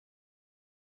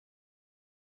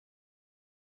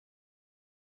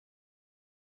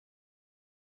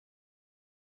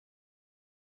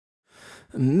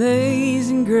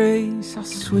Amazing grace, how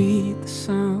sweet the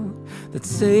sound that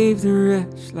saved a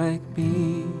wretch like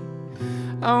me.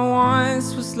 I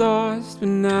once was lost, but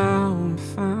now I'm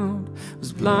found.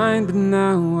 Was blind, but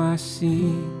now I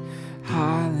see.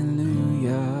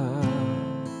 Hallelujah.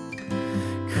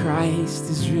 Christ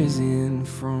is risen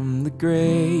from the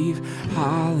grave.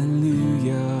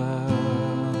 Hallelujah.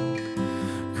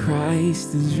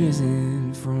 Christ is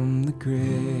risen from the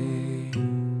grave.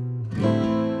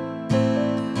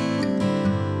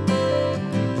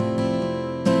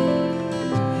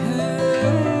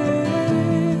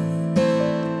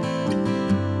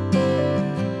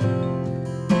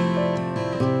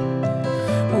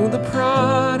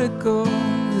 Prodigal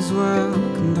is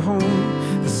welcomed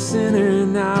home, the sinner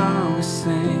now is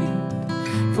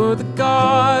saved. For the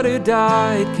God who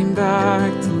died came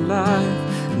back to life,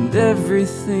 and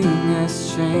everything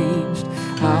has changed.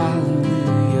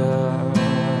 Hallelujah.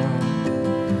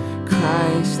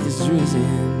 Christ is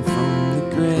risen from the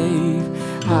grave.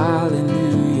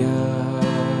 Hallelujah.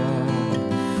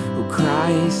 Oh,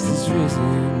 Christ is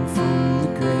risen from the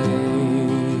grave.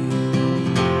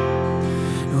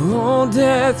 Oh,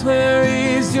 death, where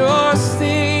is your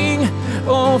sting?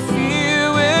 Oh, fear,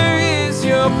 where is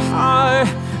your power?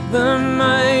 The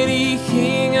mighty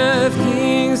King of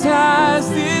Kings has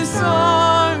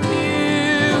disarmed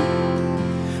you,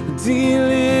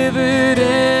 delivered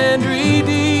and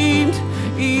redeemed.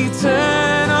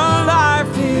 Eternal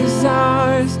life is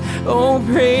ours. Oh,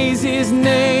 praise his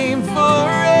name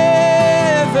forever.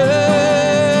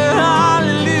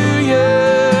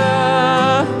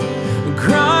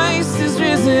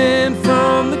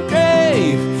 From the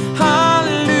grave,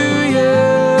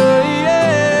 hallelujah,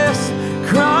 yes,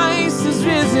 Christ is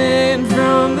risen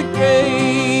from the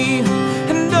grave,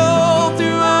 and all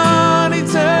throughout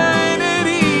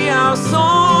eternity, our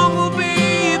song will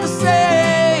be the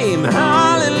same,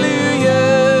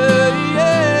 hallelujah,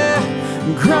 yeah,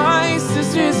 Christ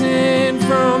is risen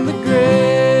from the grave.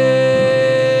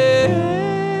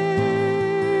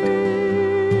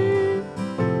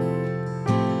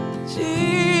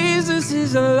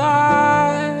 Is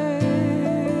alive,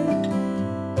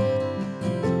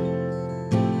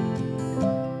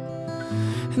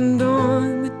 and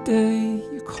on the day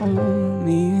you call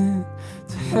me in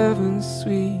to heaven's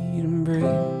sweet embrace,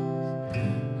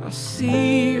 I'll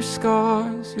see your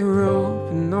scars, your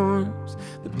open arms,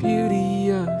 the beauty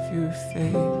of your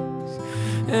face,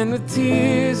 and with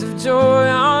tears of joy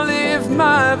I'll lift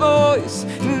my voice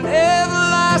in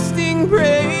everlasting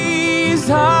praise.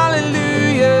 Hallelujah.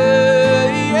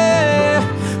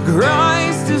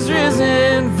 Christ is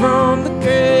risen from the grave.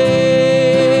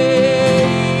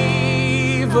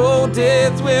 Oh,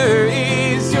 death, where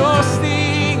is your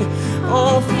sting?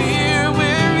 Oh, fear,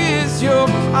 where is your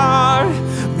power?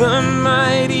 The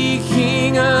mighty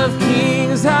King of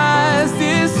Kings has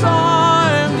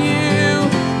disarmed you,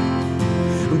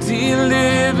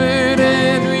 delivered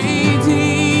and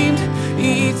redeemed.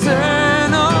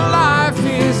 Eternal life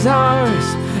is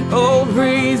ours. Oh,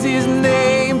 praise his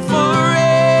name forever.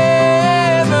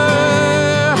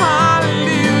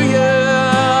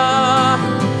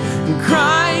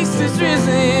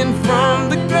 Risen from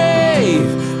the grave,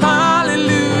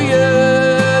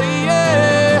 hallelujah,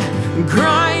 yeah,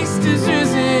 Christ is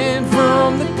risen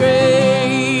from the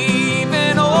grave,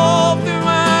 and all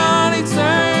throughout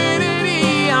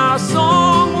eternity, our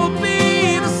song will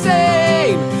be the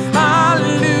same,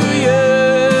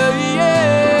 hallelujah,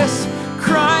 yes,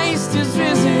 Christ is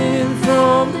risen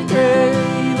from the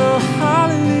grave, oh,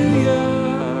 hallelujah,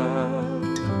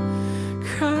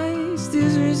 Christ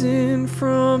is risen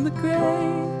from the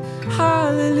grave,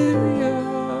 hallelujah.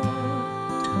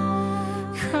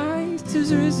 Christ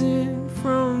is risen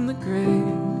from the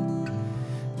grave,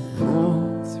 and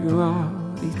all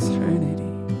throughout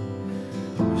eternity,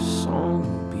 our song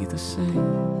will be the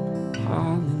same,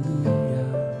 hallelujah.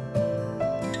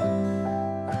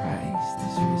 Christ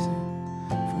is risen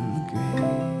from the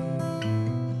grave.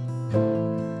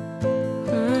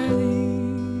 Worthy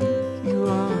you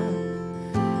are.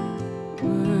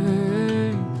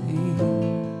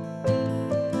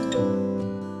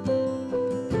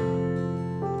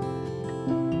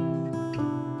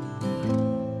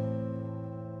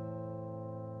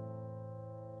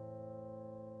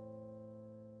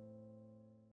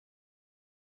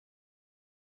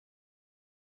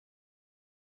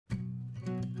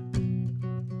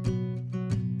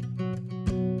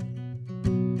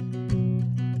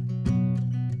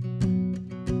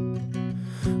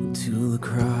 To the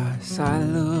cross I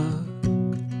look,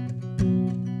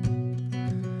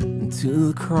 and to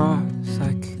the cross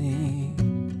I cling.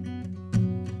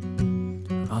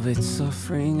 I'll of its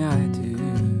suffering I do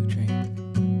drink,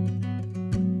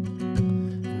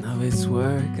 and of its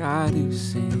work I do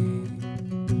sing.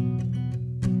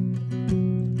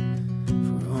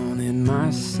 For on in my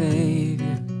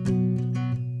Savior,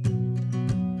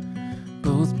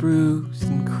 both bruised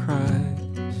and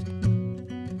crushed,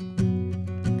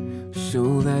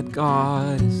 show that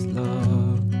God is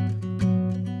love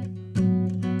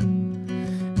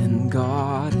and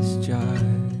God is just.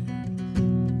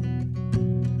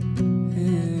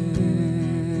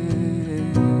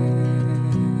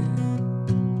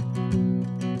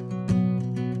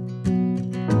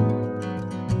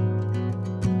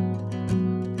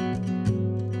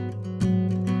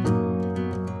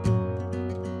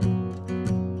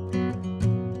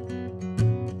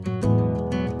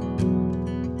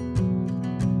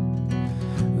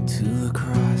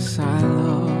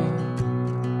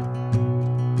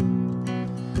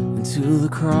 To the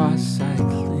cross I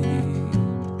cling,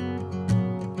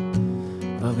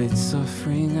 of its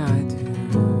suffering I do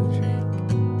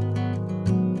drink,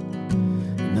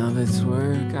 and of its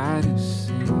work I do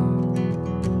sing.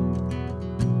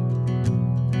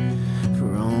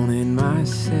 For on in my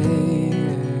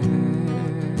Savior,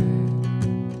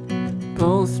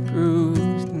 both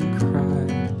bruised and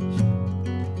crushed,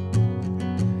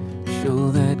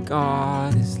 show that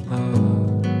God is love.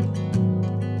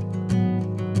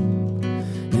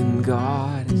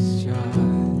 God is just.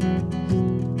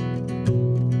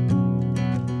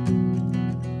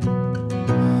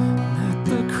 At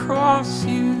the cross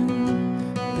you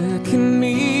beckon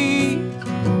me, you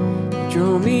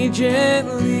draw me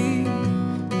gently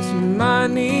to my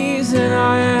knees, and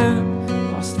I am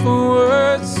lost for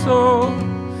words, so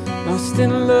lost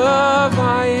in love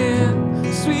I am,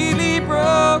 sweetly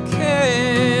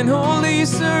broken, wholly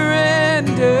surrendered.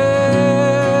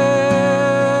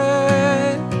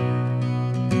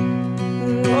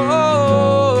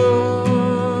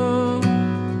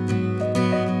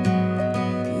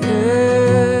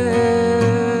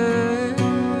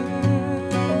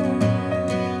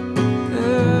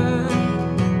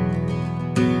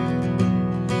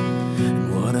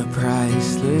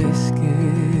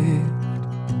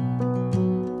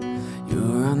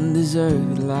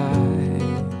 Undeserved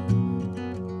life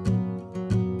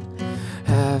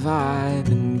have I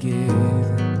been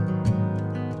given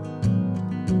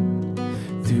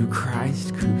through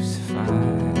Christ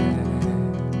crucified.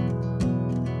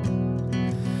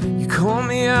 You call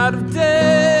me out of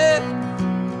death,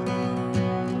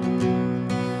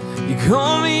 you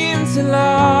call me into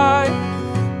life,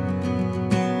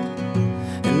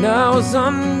 and I was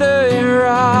under your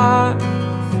eyes.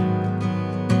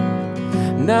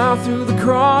 Now through the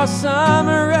cross I'm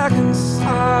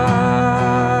reconciled.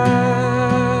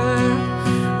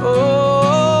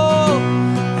 Oh,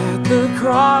 at the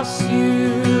cross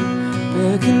you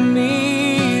beckon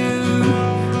me, you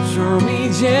draw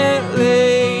me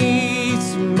gently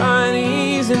to my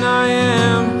knees, and I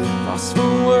am lost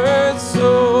for words,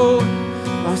 so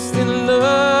lost in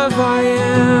love I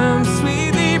am,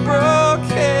 sweetly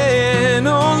broken,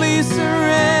 only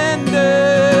surrendered.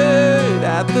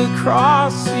 At the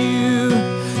cross you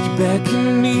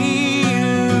beckon me,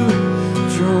 you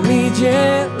draw me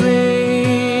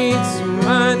gently to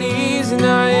my knees, and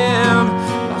I am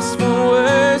lost for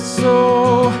words,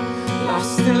 so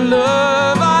lost in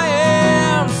love I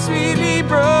am, sweetly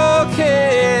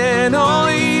broken,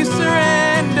 only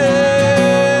surrendered.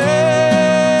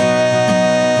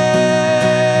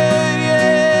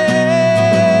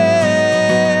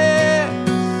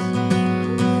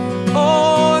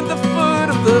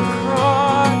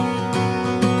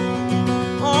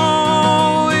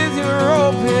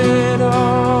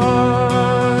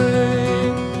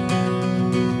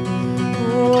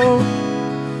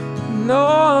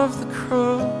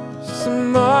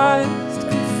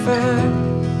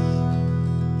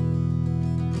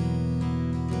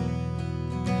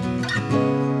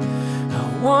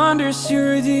 Wonders your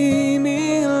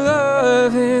redeeming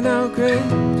love, and how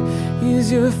great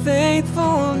is your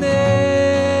faithfulness.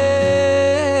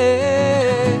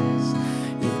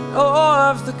 In awe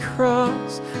of the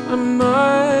cross I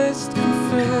must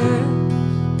confess.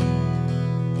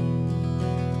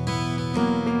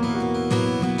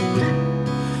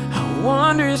 How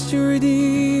wondrous your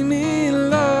redeeming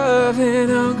love,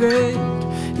 and how great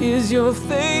is your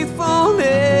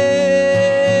faithfulness.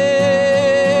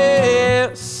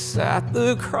 At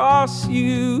the cross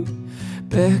you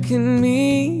beckon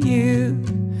me, you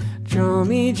draw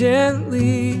me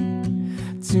gently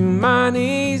to my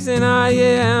knees, and I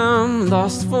am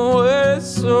lost for words,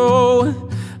 so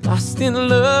lost in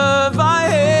love I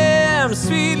am,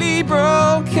 sweetly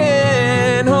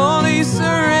broken, wholly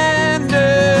surrendered.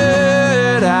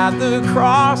 at the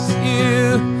cross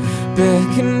you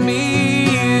beckon me,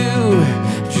 you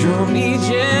draw me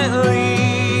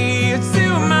gently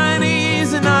to my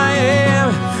knees, and I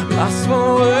am lost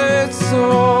for words,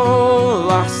 so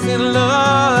lost in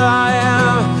love. I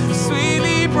am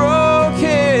sweetly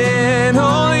broken,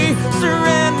 holy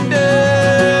surrender.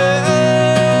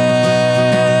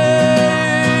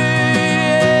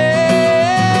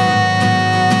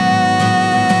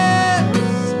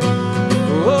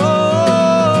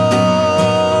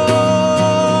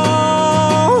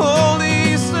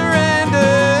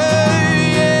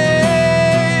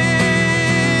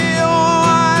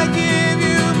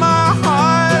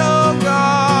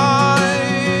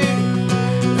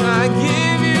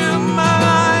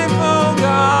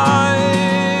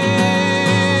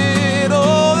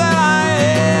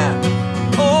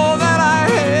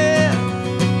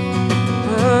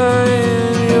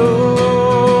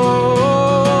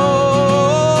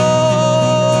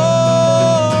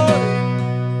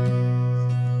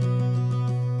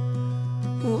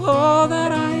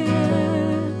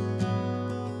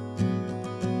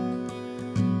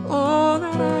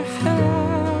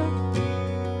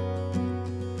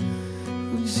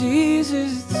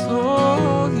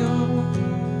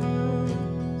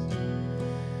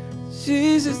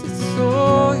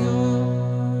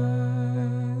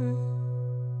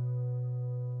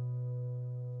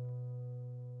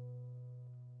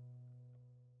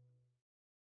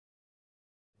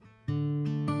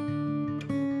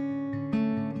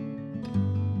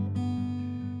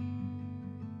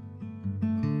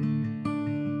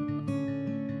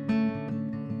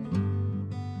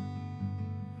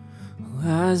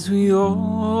 As we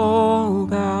all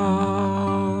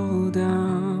bow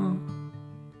down,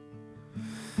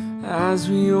 as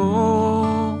we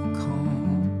all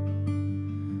come,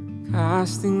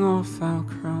 casting off our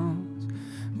crowns,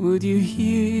 would you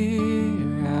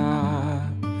hear our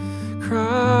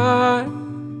cry?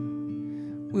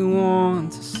 We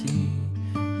want to see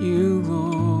you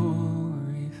glorified.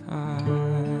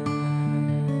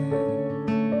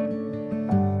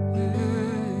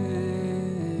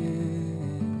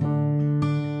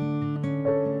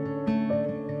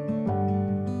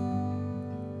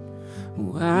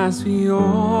 As we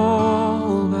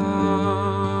all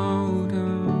bow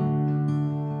down,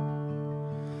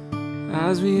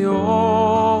 as we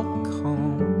all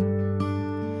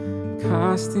come,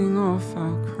 casting off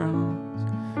our crowns,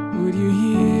 would you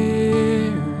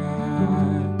hear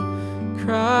our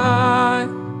cry?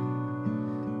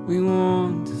 We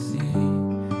want to see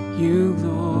you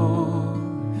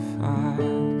glorified.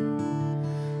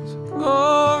 So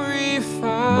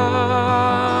glorify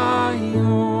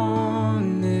your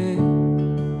name,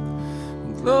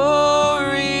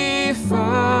 glorify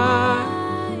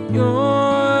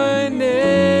your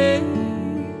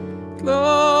name,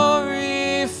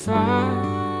 glorify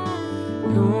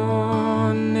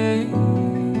your name.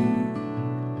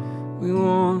 We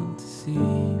want to see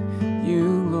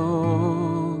you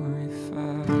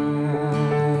glorified.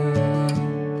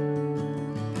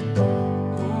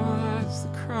 Oh, that's the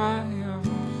cry of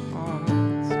our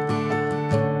hearts.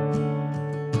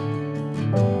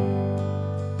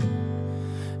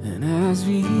 And as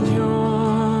we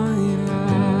join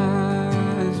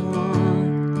as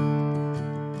one,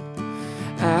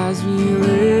 as we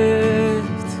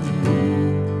lift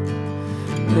Him,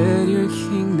 let your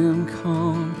kingdom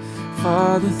come,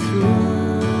 Father,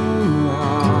 through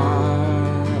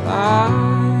our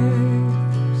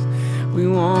lives. We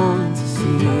want to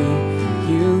see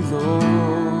you glorified.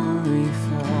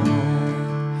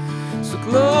 So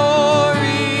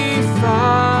glorify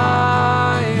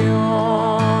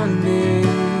your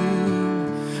name,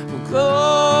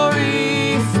 glorify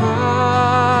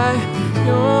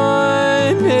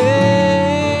your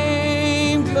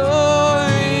name,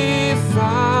 glorify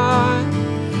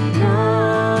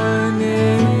your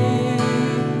name.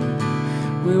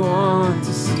 We want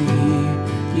to see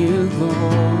you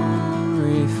glorified.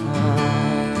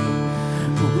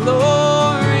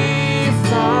 Glorify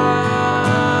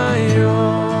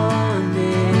your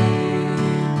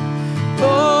name,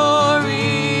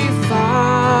 glorify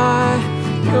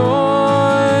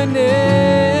your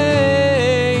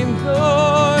name,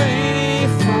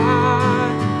 glorify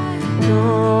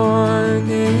your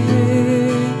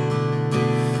name.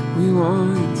 We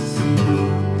want to see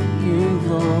you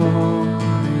glorified.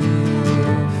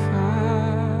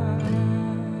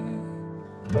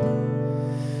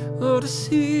 Lord, to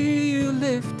see you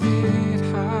lifted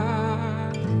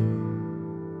high,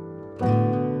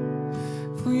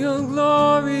 for your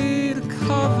glory to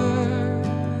cover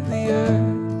the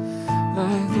earth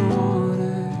like the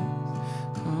waters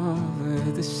cover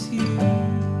the sea.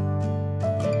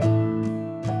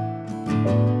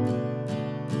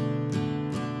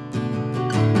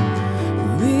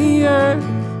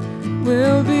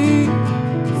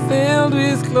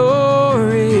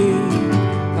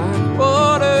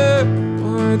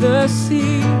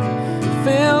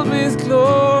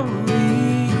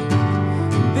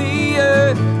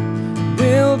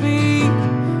 will be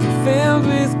filled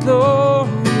with glory,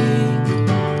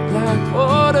 like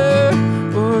water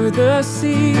or the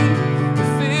sea,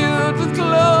 filled with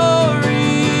glory.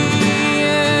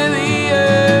 And the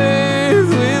earth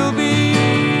will be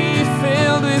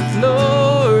filled with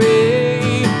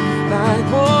glory, like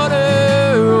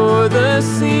water or the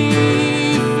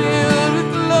sea, filled with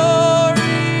glory.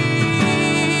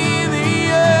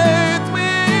 The earth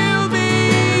will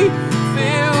be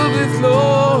filled with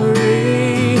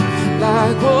glory,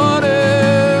 like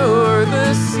water or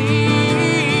the sea.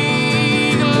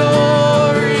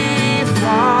 Glorify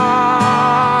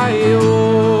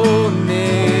your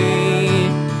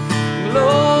name,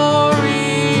 glorify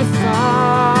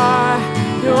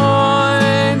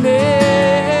your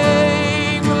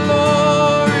name,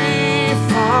 glorify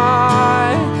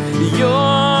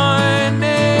your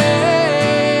name.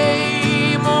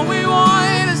 Oh, we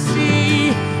want to see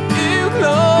you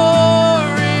glorified.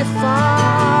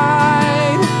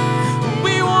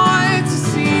 We want to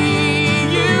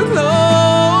see you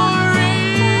glorified.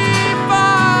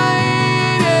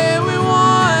 Yeah, we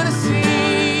want to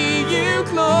see you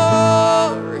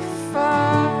glorified.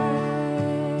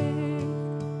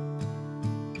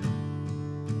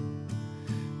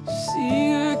 See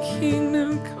your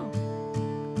kingdom come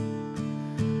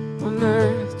on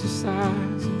earth just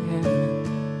as in heaven.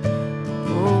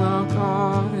 Oh, our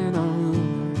God and our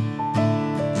ruler,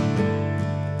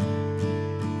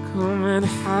 come and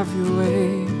have your way.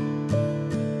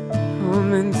 Come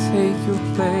and take your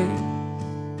place.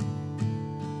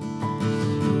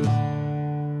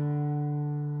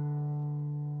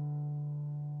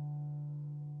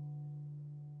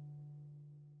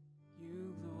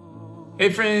 Hey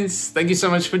friends, thank you so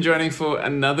much for joining for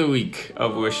another week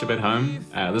of Worship at Home.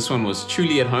 This one was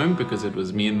truly at home because it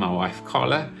was me and my wife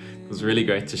Carla. It was really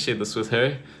great to share this with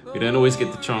her. We don't always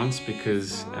get the chance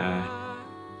because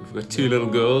we've got two little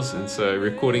girls, and so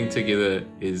recording together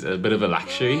is a bit of a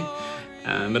luxury.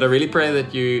 But I really pray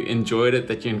that you enjoyed it,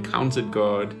 that you encountered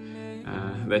God,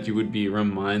 that you would be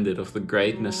reminded of the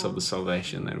greatness of the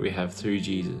salvation that we have through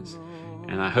Jesus.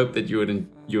 And I hope that you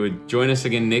would join us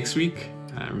again next week.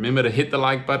 Remember to hit the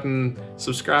like button,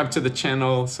 subscribe to the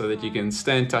channel so that you can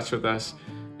stay in touch with us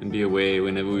and be aware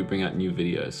whenever we bring out new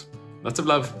videos. Lots of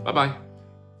love. Bye-bye.